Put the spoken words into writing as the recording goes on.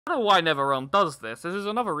I don't know why Neverrealm does this. This is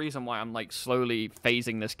another reason why I'm, like, slowly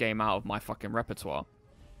phasing this game out of my fucking repertoire.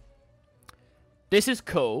 This is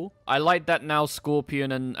cool. I like that now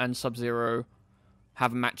Scorpion and Sub-Zero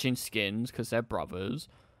have matching skins because they're brothers.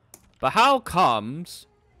 But how comes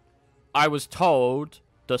I was told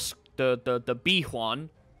the B1,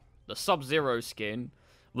 the Sub-Zero skin,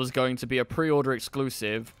 was going to be a pre-order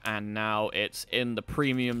exclusive, and now it's in the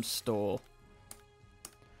premium store.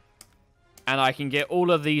 And I can get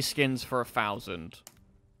all of these skins for 1,000.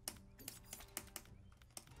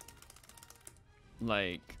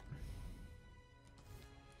 Like,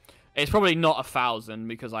 it's probably not 1,000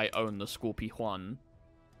 because I own the Scorpion.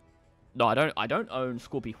 No, I don't own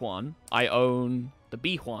Scorpion. I own the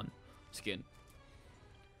B1 skin.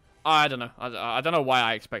 I don't know. I don't know why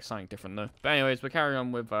I expect something different though. But anyways, we're carrying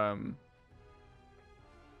on with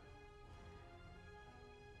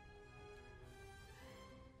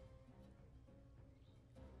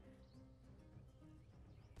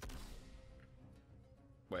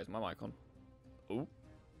where's my mic on? Ooh.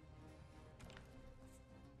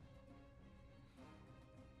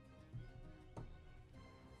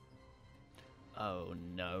 Oh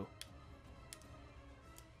no.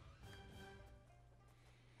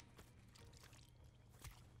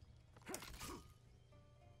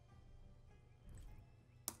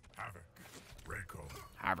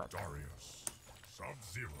 Havik, Darius,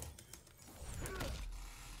 Sub-Zero.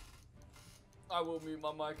 I will mute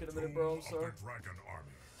my mic in a minute, bro. I'm sorry. Dragon Army.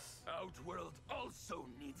 Outworld also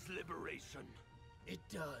needs liberation. It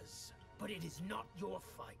does, but it is not your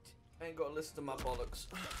fight. I ain't got to listen to my bollocks.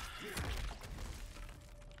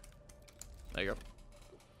 There you go.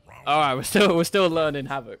 Alright, we're still learning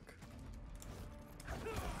Havik.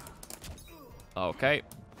 Okay.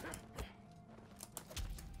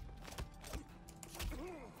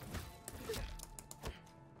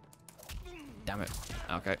 Damn it.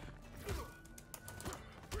 Okay.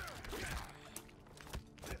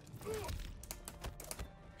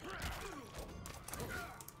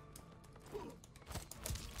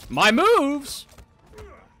 My moves!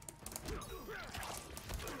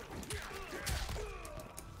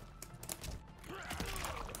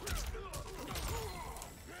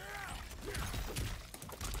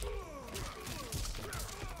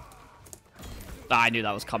 I knew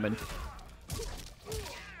that was coming.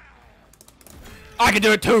 I can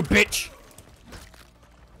do it too, bitch!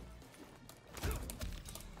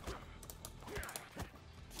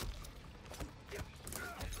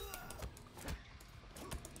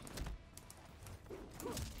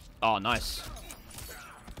 Oh, nice.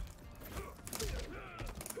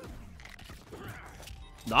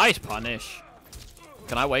 Nice punish.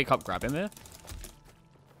 Can I wake up, grab him here?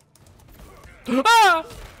 Ah!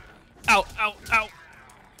 Ow, ow, ow.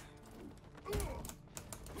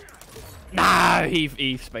 Nah,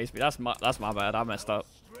 he spaced me. That's my bad. I messed up.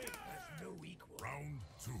 Round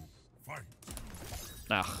 2, fight.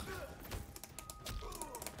 Ugh.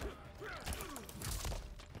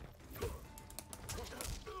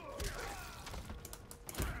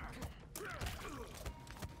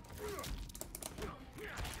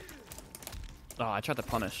 Oh, I tried to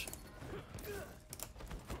punish.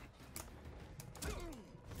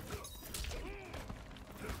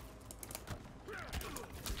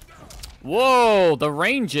 Whoa, the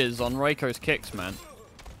ranges on Reiko's kicks, man.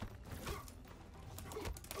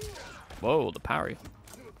 Whoa, the parry.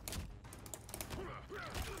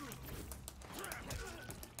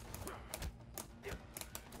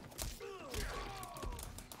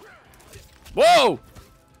 Whoa!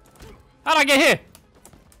 How'd I get here?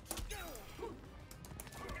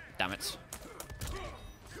 Damn it.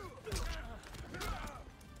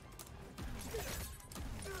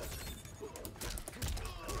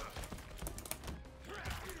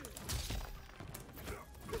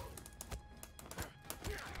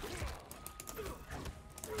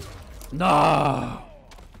 No.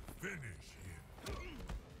 Finish him.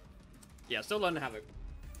 Yeah, still learning Havik.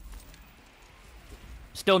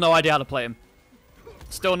 Still no idea how to play him.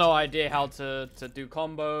 Still no idea how to do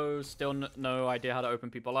combos. Still no idea how to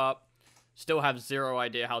open people up. Still have zero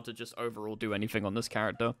idea how to just overall do anything on this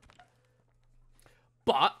character.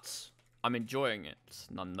 But I'm enjoying it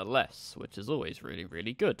nonetheless, which is always really,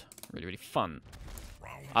 really good. Really, really fun.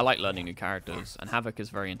 I like learning new characters, and Havik is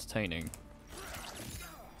very entertaining.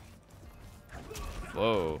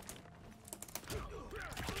 Whoa.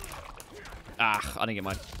 Ah, I didn't get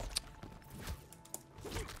mine.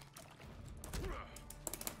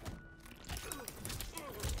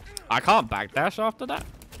 I can't backdash after that.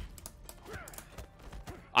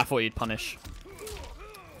 I thought he'd punish.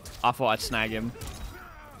 I thought I'd snag him.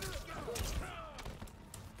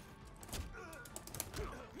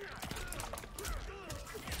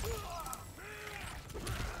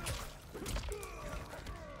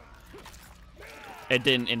 It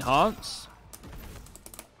didn't enhance.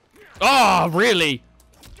 Oh, really?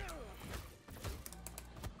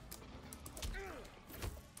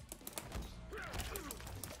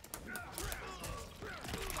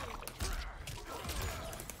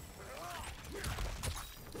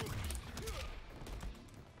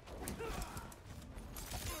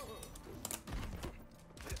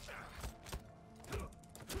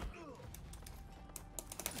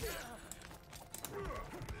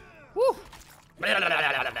 Woo.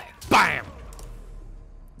 Bam!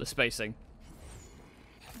 The spacing.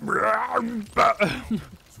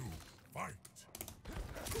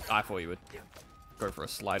 I thought you would go for a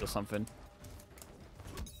slide or something.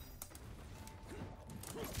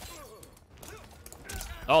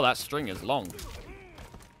 Oh, that string is long.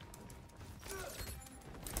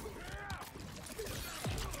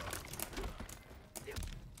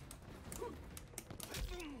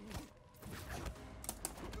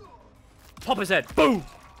 Pop his head. Boom!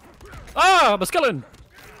 Ah, I'm a skeleton!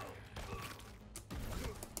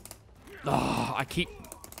 Oh, I keep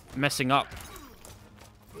messing up.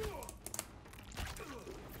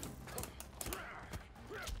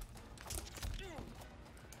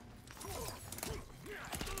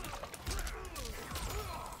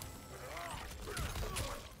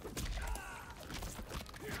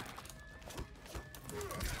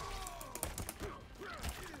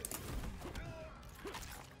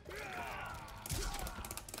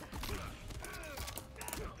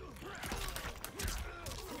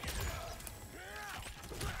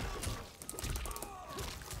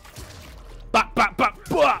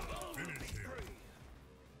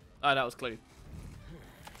 Oh, that was clean.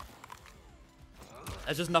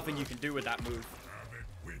 There's just nothing you can do with that move.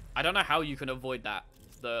 I don't know how you can avoid that.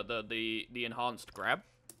 The enhanced grab.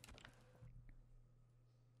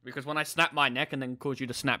 Because when I snap my neck and then cause you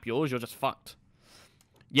to snap yours, you're just fucked.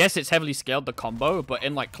 Yes, it's heavily scaled, the combo, but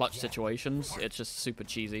in like clutch situations, it's just super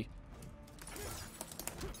cheesy.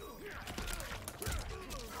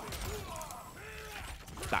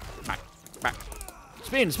 Back, back, back.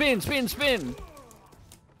 Spin, spin, spin, spin!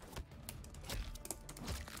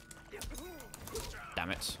 Damn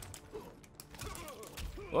it.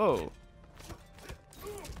 Whoa.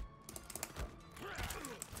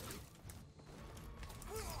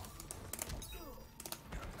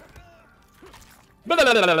 We're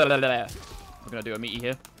gonna do a meaty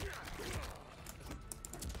here.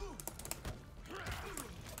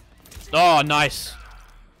 Oh, nice.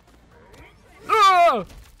 Oh!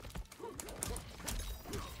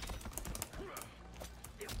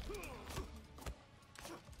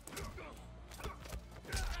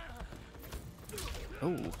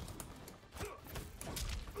 Ooh.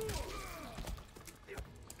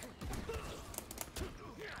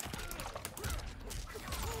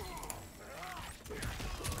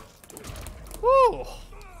 Woo!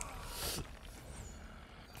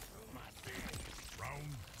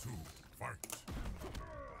 Round 2, fight.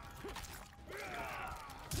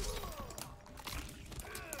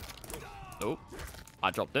 Oh, I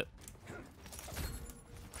dropped it.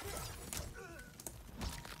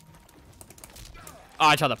 Oh,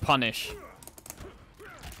 I tried to punish.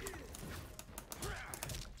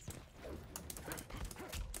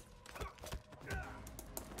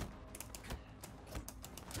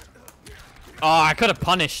 Oh, I could have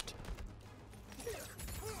punished.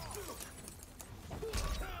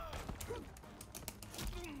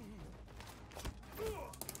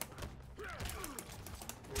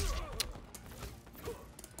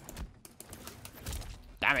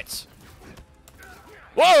 Damn it.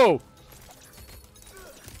 Whoa!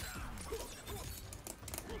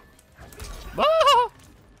 Ah! Ugh.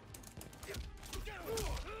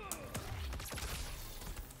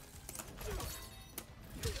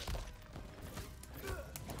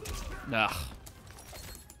 No!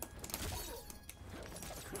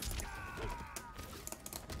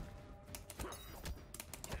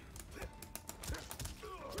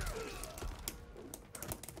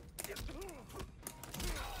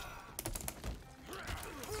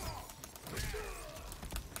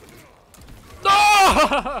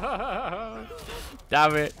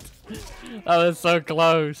 Damn it. That was so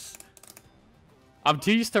close. I'm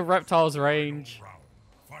too used to Reptile's range. Round,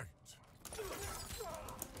 fight.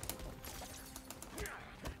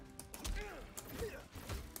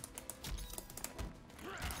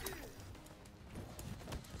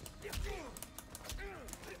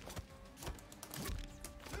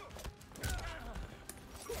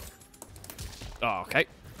 Oh, okay.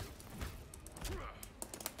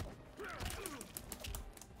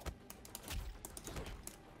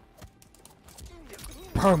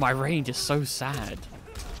 Bro, my range is so sad.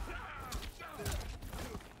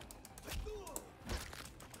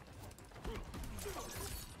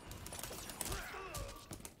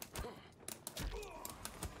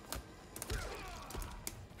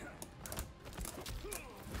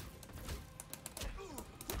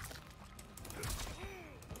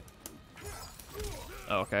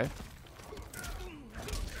 Okay.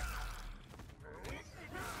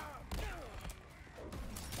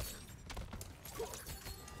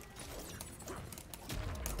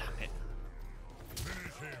 Damn it.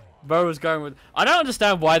 Bo was going with... I don't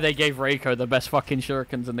understand why they gave Reiko the best fucking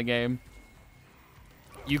shurikens in the game.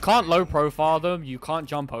 You can't low profile them, you can't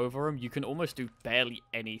jump over them, you can almost do barely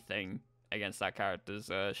anything against that character's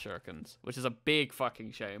shurikens, which is a big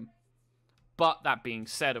fucking shame. But that being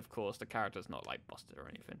said, of course, the character's not like busted or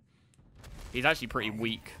anything. He's actually pretty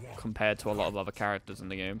weak compared to a lot of other characters in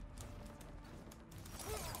the game.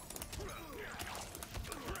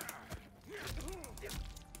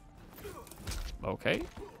 Okay.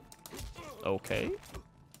 Okay.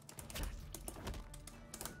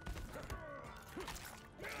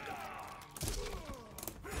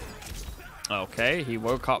 Okay, he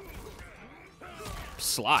woke up.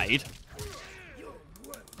 Slide.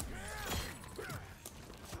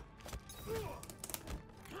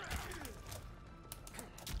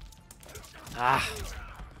 Ah.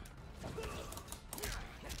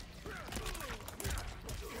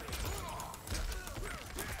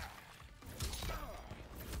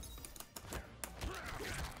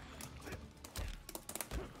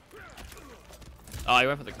 Oh, he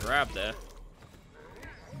went for the grab there.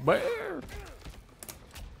 Where?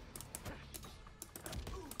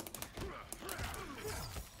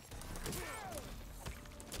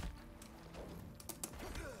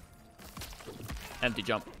 Empty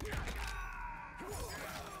jump.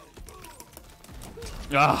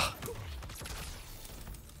 Ah.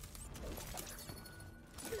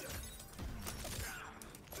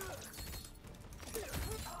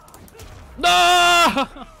 No!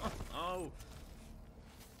 Oh.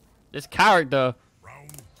 This character.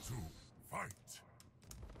 Round 2, fight.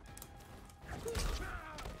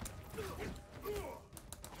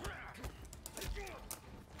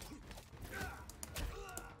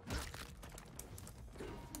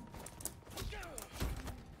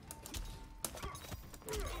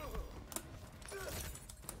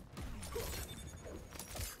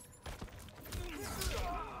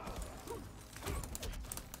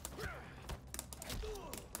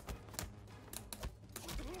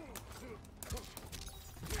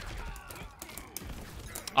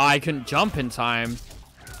 I couldn't jump in time.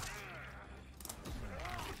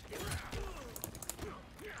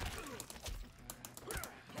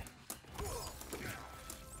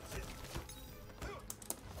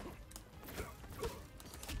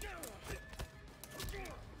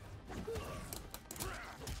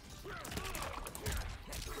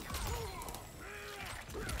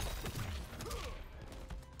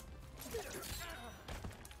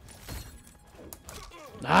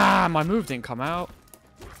 Ah, my move didn't come out.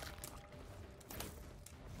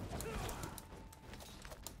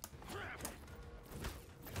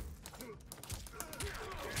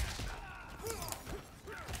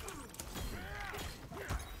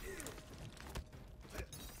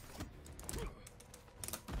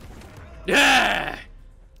 Yeah!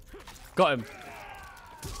 Got him.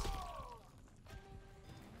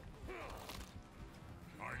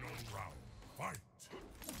 Final round, fight.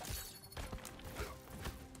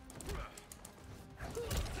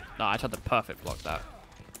 No, I tried to perfect block that.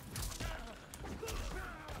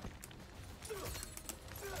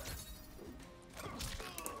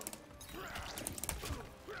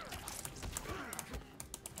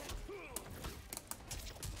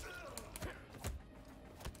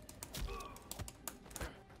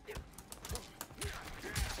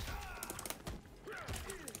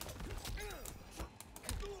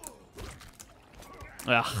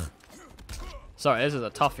 Ugh. Sorry, this is a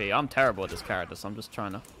toughie. I'm terrible at this character, so I'm just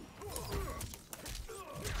trying to...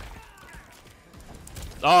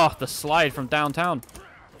 Oh, the slide from downtown.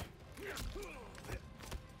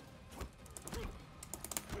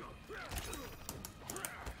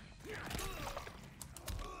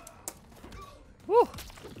 Woo.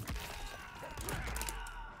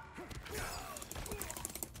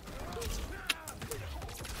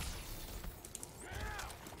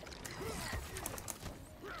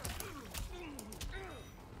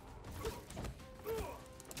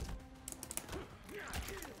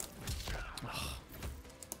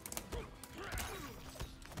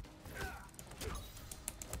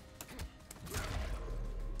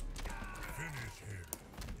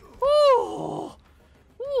 Ooh.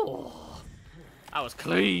 Ooh. That was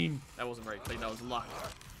clean. That wasn't very clean. That was luck.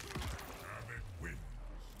 Havik wins.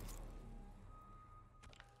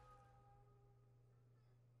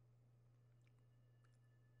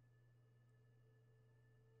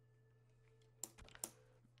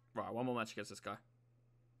 Right, one more match against this guy.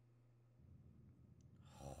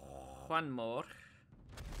 One more.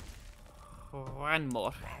 One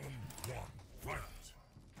more. Round one. Fight.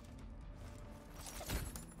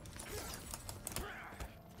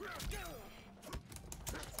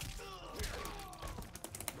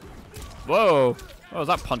 Whoa! Where was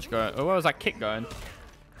that punch going? Or where was that kick going?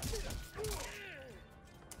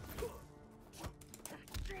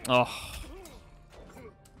 Oh.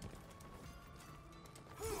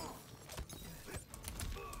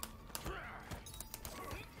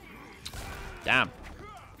 Damn.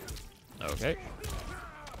 Okay.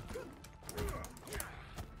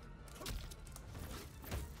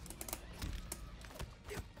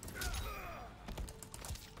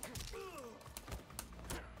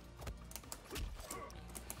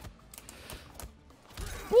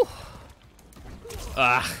 Whew.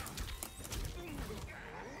 Ah.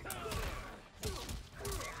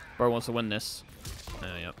 Bro wants to win this.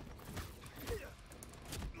 Yep.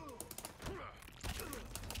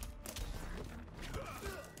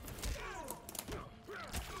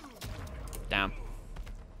 Damn.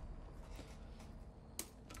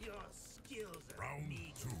 Your skills are Round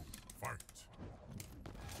neat. two. Fight.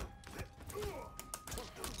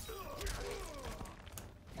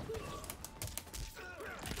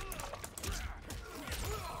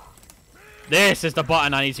 This is the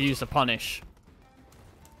button I need to use to punish.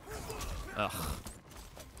 Ugh.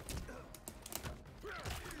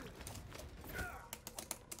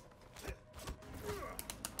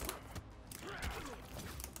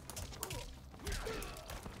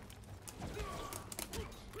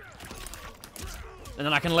 And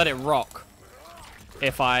then I can let it rock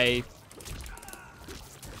if I,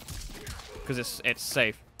 because it's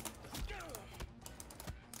safe.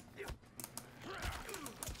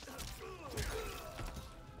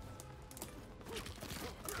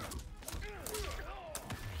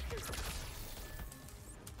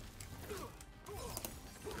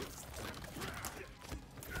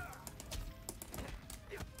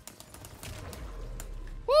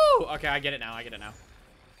 Woo! Okay, I get it now. I get it now.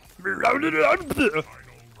 Final round.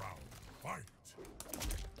 Fight.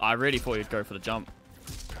 I really thought you'd go for the jump.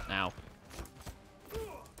 Now.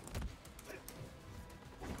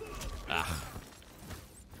 Ah.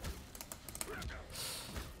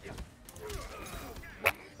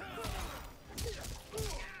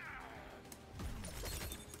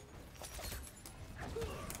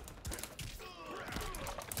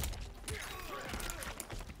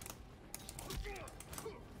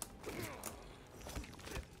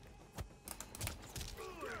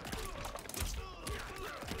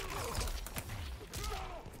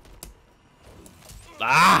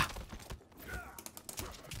 Ah!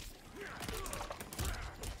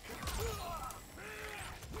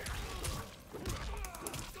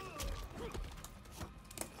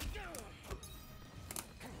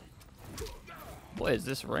 What is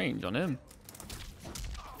this range on him?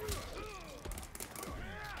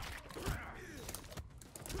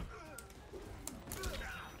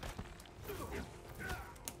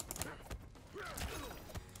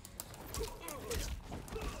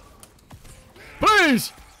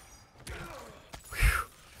 Please!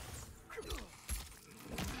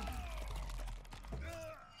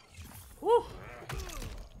 Woo.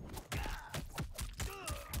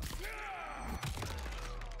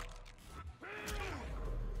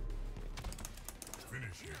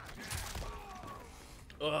 Finish him.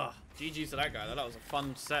 Ugh. GG's to that guy. That was a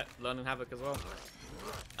fun set, learning Havik as well.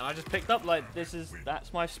 And I just picked up, like,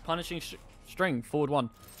 that's my punishing string. Forward one.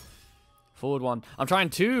 Forward one. I'm trying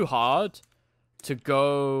too hard to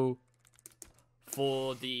go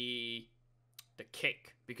for the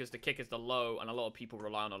kick, because the kick is the low, and a lot of people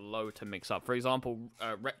rely on a low to mix up. For example,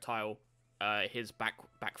 Reptile, his back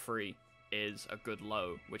three is a good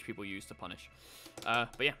low, which people use to punish.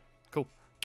 But yeah, cool.